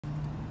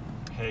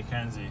Hey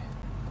Kenzie,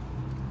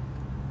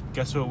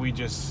 guess what we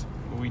just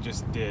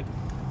did?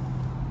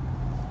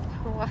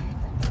 What?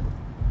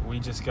 We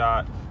just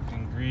got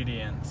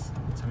ingredients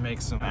to make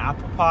some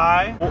apple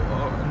pie.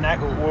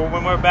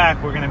 When we're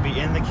back, we're gonna be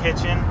in the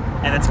kitchen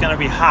and it's gonna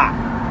be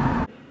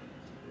hot.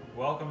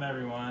 Welcome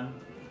everyone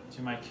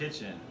to my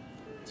kitchen.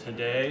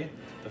 Today,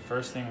 the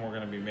first thing we're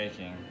gonna be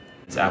making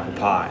is apple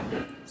pie.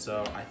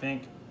 So I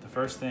think the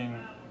first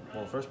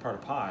part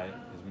of pie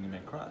is when you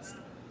make crust.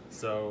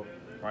 So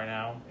right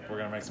now, we're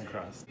gonna make some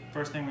crust.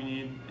 First thing we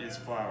need is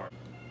flour.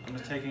 I'm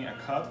just taking a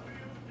cup,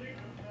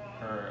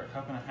 or a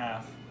cup and a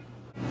half.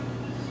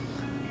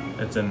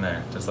 It's in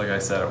there, just like I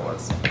said it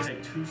was.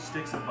 Take 2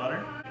 sticks of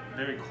butter,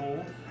 very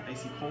cold,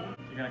 icy cold.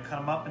 You're gonna cut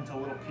them up into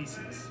little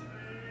pieces,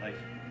 like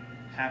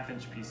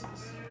 1/2-inch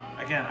pieces.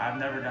 Again, I've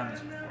never done this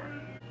before.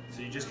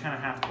 So you just kind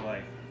of have to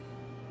like,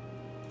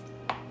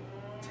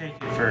 take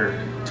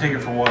it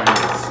for what it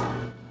is.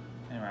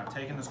 Anyway, I'm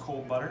taking this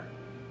cold butter,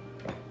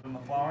 putting the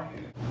flour,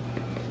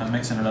 I'm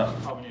mixing it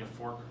up. Probably need a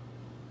fork.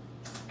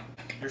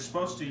 You're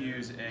supposed to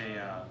use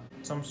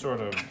some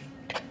sort of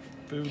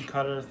food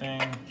cutter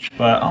thing,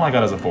 but all I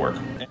got is a fork.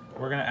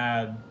 We're gonna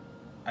add,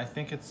 I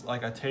think it's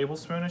like a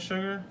tablespoon of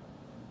sugar,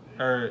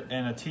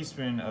 and a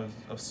teaspoon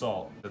of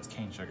salt. That's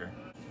cane sugar.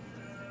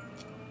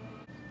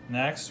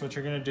 Next, what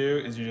you're gonna do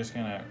is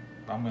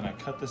I'm gonna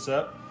cut this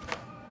up.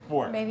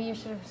 Maybe you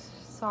should have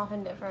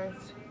softened it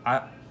first.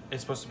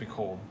 It's supposed to be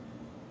cold.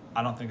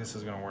 I don't think this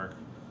is gonna work.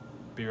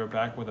 Be right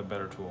back with a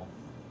better tool.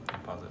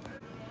 Pause it.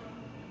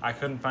 I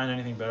couldn't find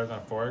anything better than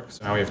a fork,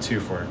 so now we have 2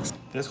 forks.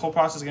 This whole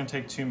process is gonna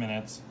take 2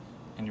 minutes,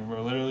 and we're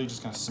literally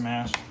just gonna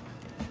smash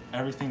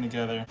everything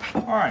together.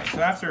 All right, so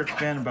after it's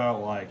been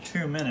about like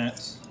 2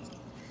 minutes,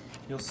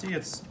 you'll see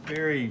it's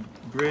very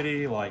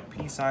gritty, like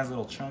pea-sized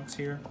little chunks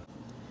here.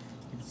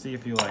 You can see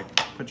if you like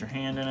put your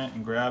hand in it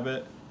and grab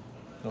it,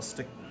 it'll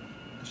stick.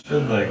 It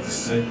should like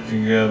stick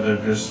together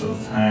just a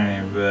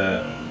tiny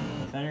bit.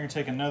 Then you're gonna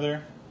take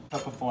another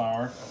cup of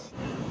flour.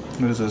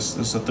 What is this?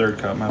 This is a 3rd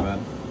cup, my bad.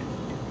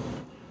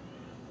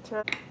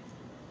 So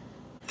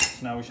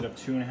now we should have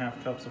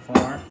 2.5 cups of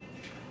flour.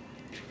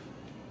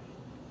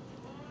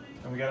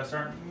 And we gotta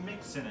start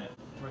mixing it.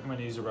 I recommend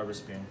to use a rubber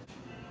spoon.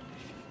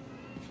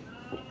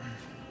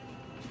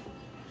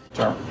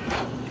 Start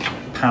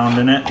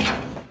pounding it.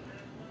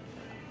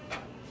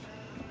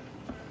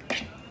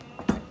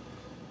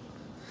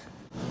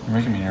 You're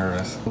making me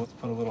nervous. Let's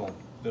put a little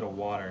bit of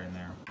water in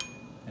there.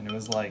 And it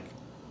was like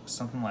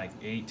something like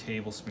 8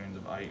 tablespoons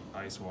of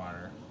ice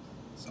water.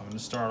 So I'm gonna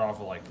start off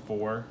with like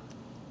 4.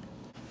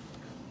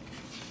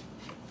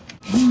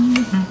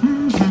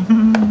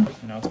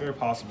 You know, it's very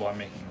possible I'm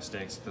making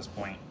mistakes at this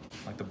point.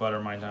 Like the butter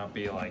might not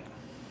be like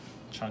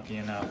chunky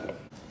enough.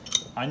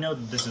 I know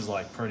that this is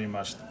like pretty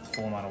much the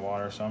full amount of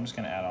water, so I'm just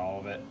gonna add all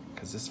of it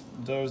because this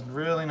dough's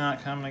really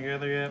not coming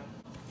together yet.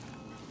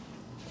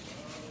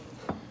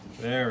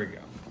 There we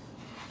go.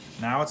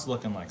 Now it's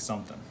looking like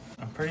something.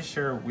 I'm pretty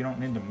sure we don't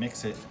need to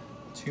mix it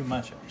too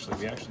much actually.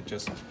 We actually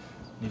just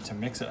need to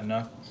mix it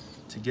enough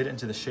to get it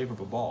into the shape of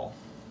a ball.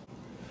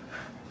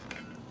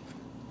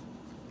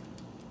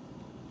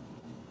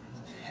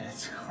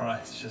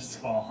 It's just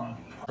falling.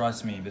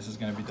 Trust me, this is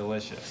gonna be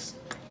delicious.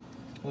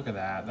 Look at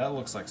that, that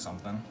looks like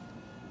something.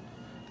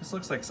 This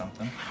looks like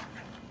something.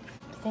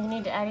 Do you think you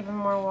need to add even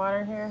more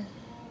water here?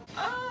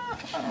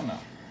 I don't know.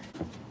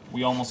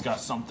 We almost got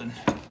something.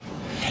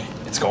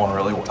 It's going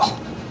really well.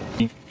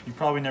 You've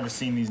probably never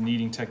seen these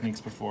kneading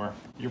techniques before.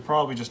 You're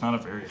probably just not a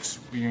very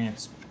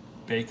experienced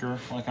baker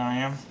like I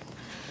am.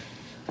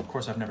 Of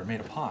course, I've never made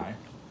a pie.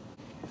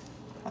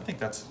 I think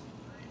that's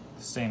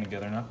staying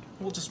together enough.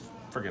 We'll just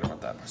forget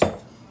about that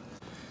myself.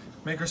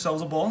 Make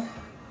ourselves a bowl.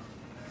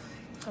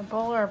 A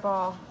bowl or a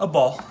ball? A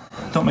ball.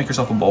 Don't make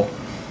yourself a bowl.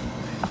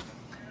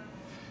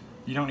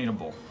 You don't need a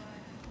bowl.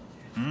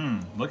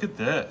 Look at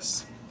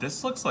this.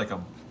 This looks like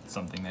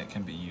something that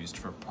can be used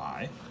for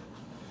pie,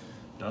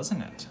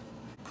 doesn't it?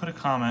 Put a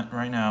comment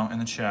right now in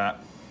the chat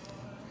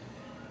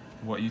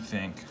what you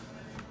think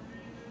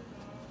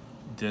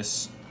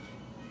this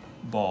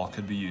ball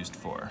could be used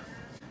for.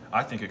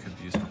 I think it could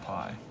be used for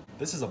pie.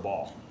 This is a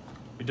ball.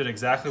 We did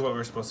exactly what we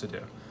were supposed to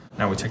do.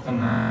 Now we take the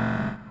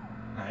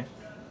knife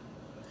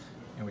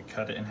and we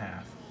cut it in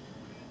half.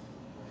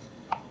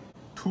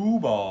 2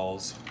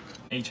 balls,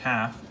 each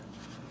half.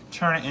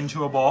 Turn it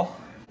into a ball.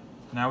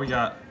 Now we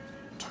got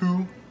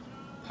 2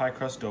 pie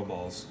crust dough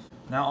balls.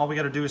 Now all we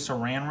gotta do is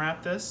saran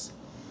wrap this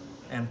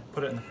and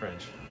put it in the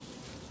fridge.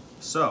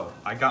 So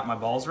I got my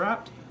balls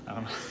wrapped.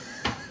 I'm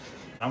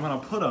gonna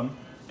put them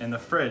in the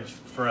fridge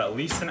for at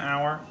least an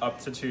hour, up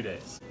to 2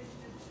 days.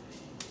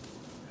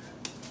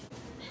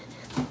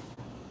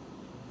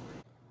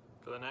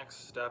 For the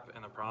next step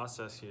in the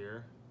process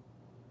here,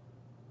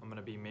 I'm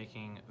gonna be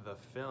making the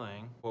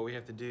filling. What we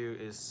have to do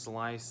is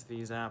slice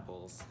these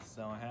apples.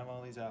 So I have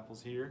all these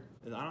apples here.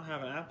 I don't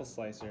have an apple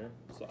slicer,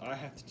 so I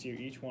have to do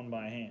each one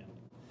by hand.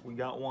 We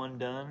got one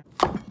done.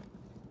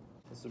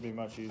 This would be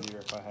much easier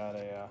if I had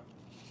a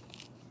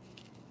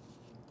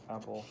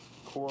apple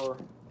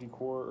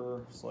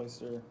decorer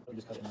slicer. We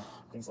just cut it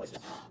in slices.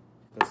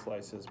 the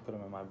slices, put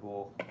them in my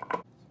bowl. You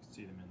can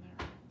see them in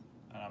there.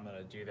 And I'm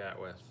gonna do that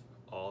with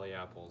all the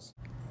apples.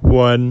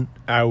 1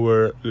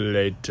 hour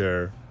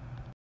later.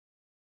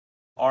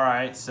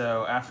 Alright,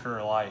 so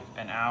after like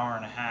an hour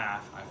and a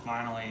half, I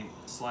finally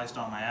sliced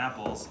all my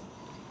apples,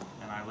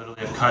 and I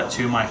literally have cut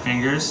 2 of my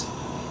fingers.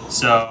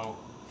 So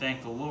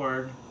thank the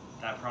Lord,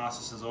 that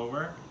process is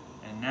over.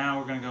 And now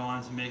we're gonna go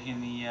on to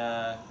making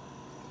the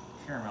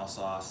caramel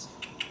sauce.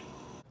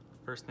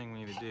 First thing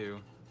we need to do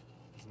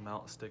is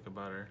melt a stick of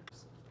butter.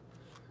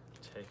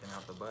 Taking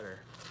out the butter.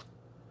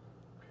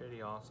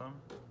 Pretty awesome.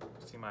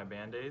 See my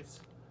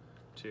Band-Aids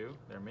too,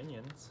 they're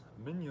minions.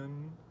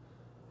 Minion.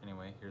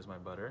 Anyway, here's my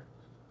butter.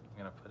 I'm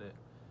gonna put it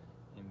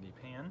in the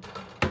pan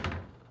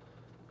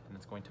and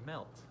it's going to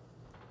melt.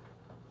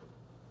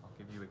 I'll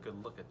give you a good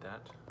look at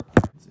that.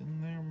 It's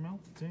in there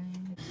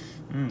melting.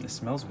 It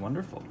smells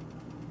wonderful.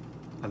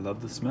 I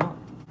love the smell.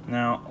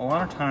 Now, a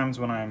lot of times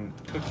when I'm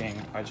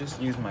cooking, I just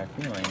use my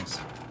feelings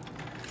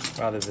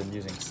rather than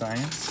using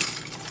science.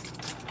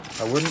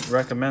 I wouldn't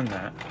recommend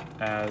that,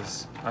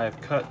 as I have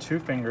cut 2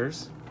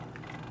 fingers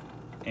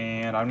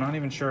and I'm not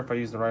even sure if I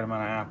used the right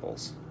amount of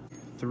apples.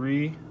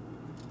 3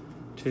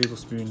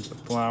 tablespoons of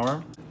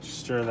flour.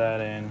 Stir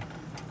that in.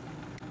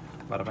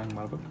 Bada bang,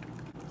 bada boom.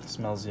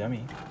 Smells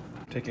yummy.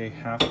 Take a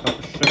half cup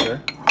of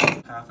sugar.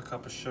 Half a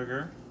cup of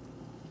sugar.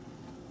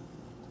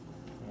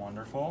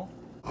 Wonderful.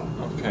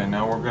 Okay,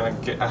 now we're gonna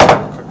get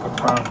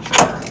brown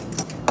sugar.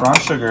 Brown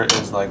sugar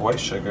is like white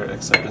sugar,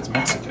 except it's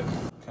Mexican.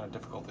 Kind of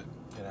difficult to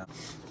get out.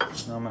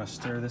 Now I'm gonna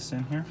stir this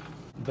in here.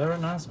 Very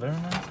nice, very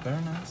nice,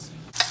 very nice.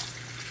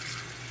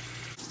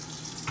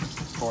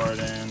 Pour it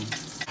in.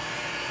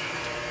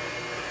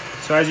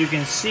 So as you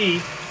can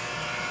see,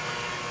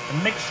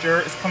 the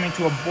mixture is coming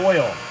to a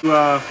boil.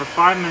 For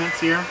 5 minutes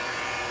here.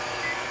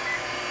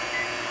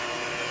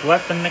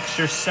 Let the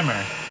mixture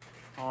simmer.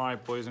 All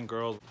right, boys and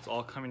girls, it's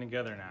all coming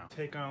together now.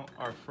 Take out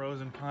our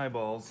frozen pie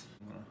balls.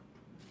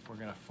 We're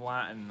gonna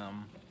flatten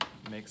them,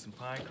 make some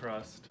pie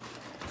crust.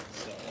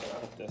 So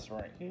put this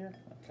right here.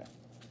 Okay.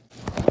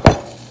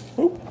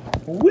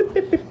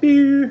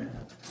 Whip-a-pip-pew.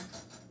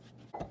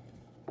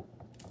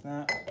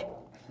 That.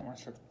 I'm gonna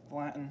start to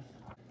flatten.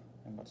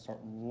 I'm gonna start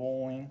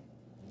rolling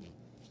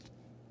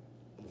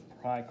the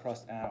pie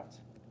crust out.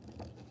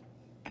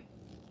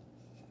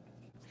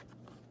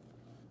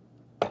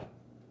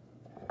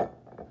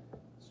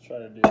 Try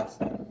to do this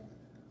thing.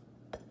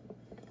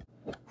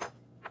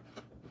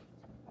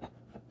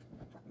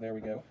 There we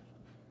go.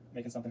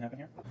 Making something happen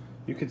here.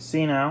 You can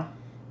see now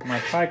my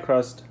pie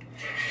crust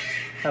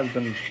has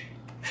been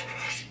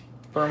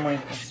firmly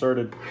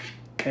inserted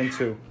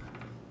into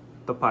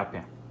the pie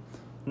pan.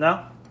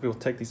 Now we will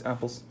take these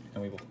apples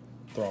and we will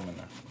throw them in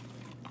there.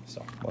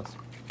 So let's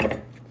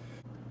gonna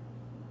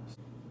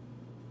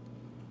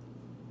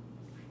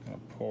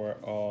pour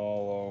it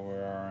all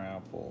over our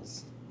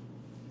apples.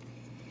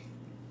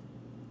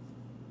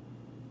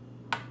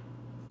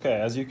 Okay,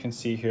 as you can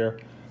see here,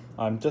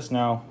 I'm just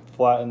now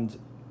flattened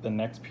the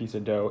next piece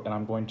of dough and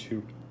I'm going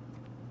to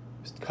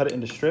cut it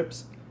into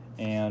strips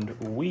and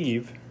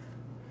weave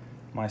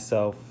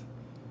myself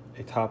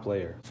a top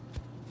layer.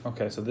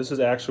 Okay, so this is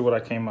actually what I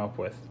came up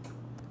with.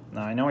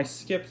 Now I know I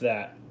skipped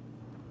that,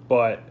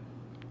 but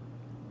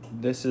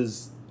this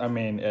is, I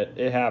mean,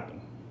 it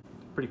happened.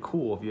 Pretty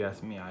cool if you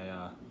ask me.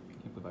 I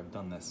can't believe I've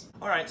done this.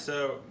 All right,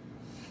 so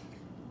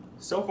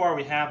far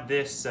we have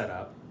this set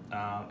up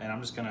and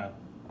I'm just gonna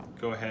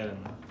go ahead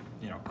and,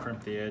 you know,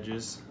 crimp the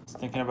edges. I was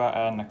thinking about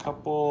adding a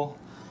couple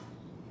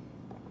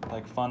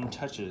like fun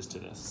touches to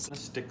this.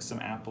 Let's stick some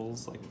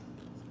apples, like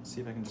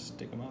see if I can just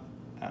stick them up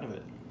out of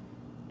it.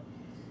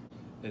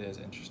 It is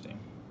interesting.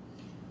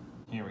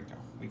 Here we go.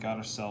 We got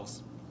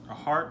ourselves a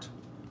heart.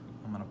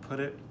 I'm gonna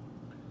put it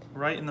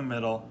right in the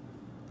middle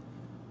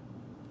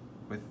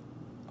with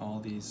all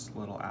these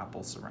little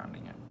apples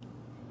surrounding it.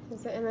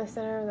 Is it in the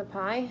center of the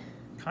pie?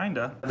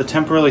 Kinda. I had to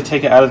temporarily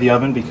take it out of the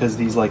oven because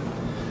these like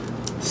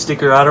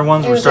sticker outer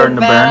ones were starting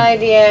to burn. Bad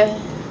idea.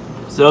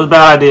 So it was a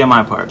bad idea on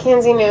my part.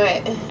 Kenzie knew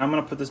it. I'm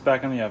gonna put this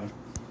back in the oven.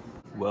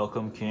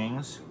 Welcome,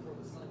 kings.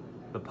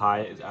 The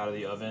pie is out of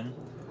the oven.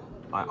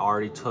 I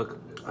already took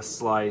a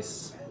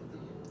slice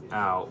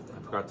out.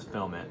 I forgot to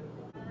film it.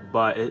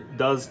 But it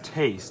does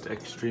taste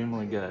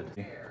extremely good.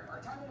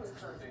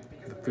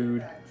 The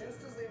food,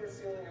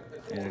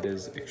 and it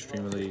is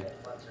extremely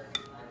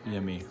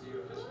yummy.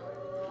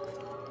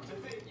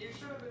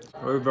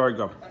 Very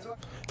good.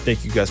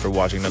 Thank you guys for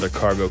watching another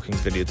Cargo Kings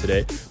video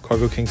today.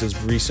 Cargo Kings has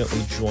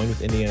recently joined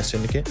with Indiana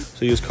Syndicate,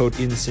 so use code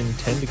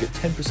INSYN10 to get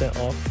 10%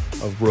 off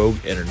of Rogue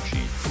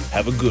Energy.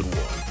 Have a good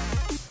one.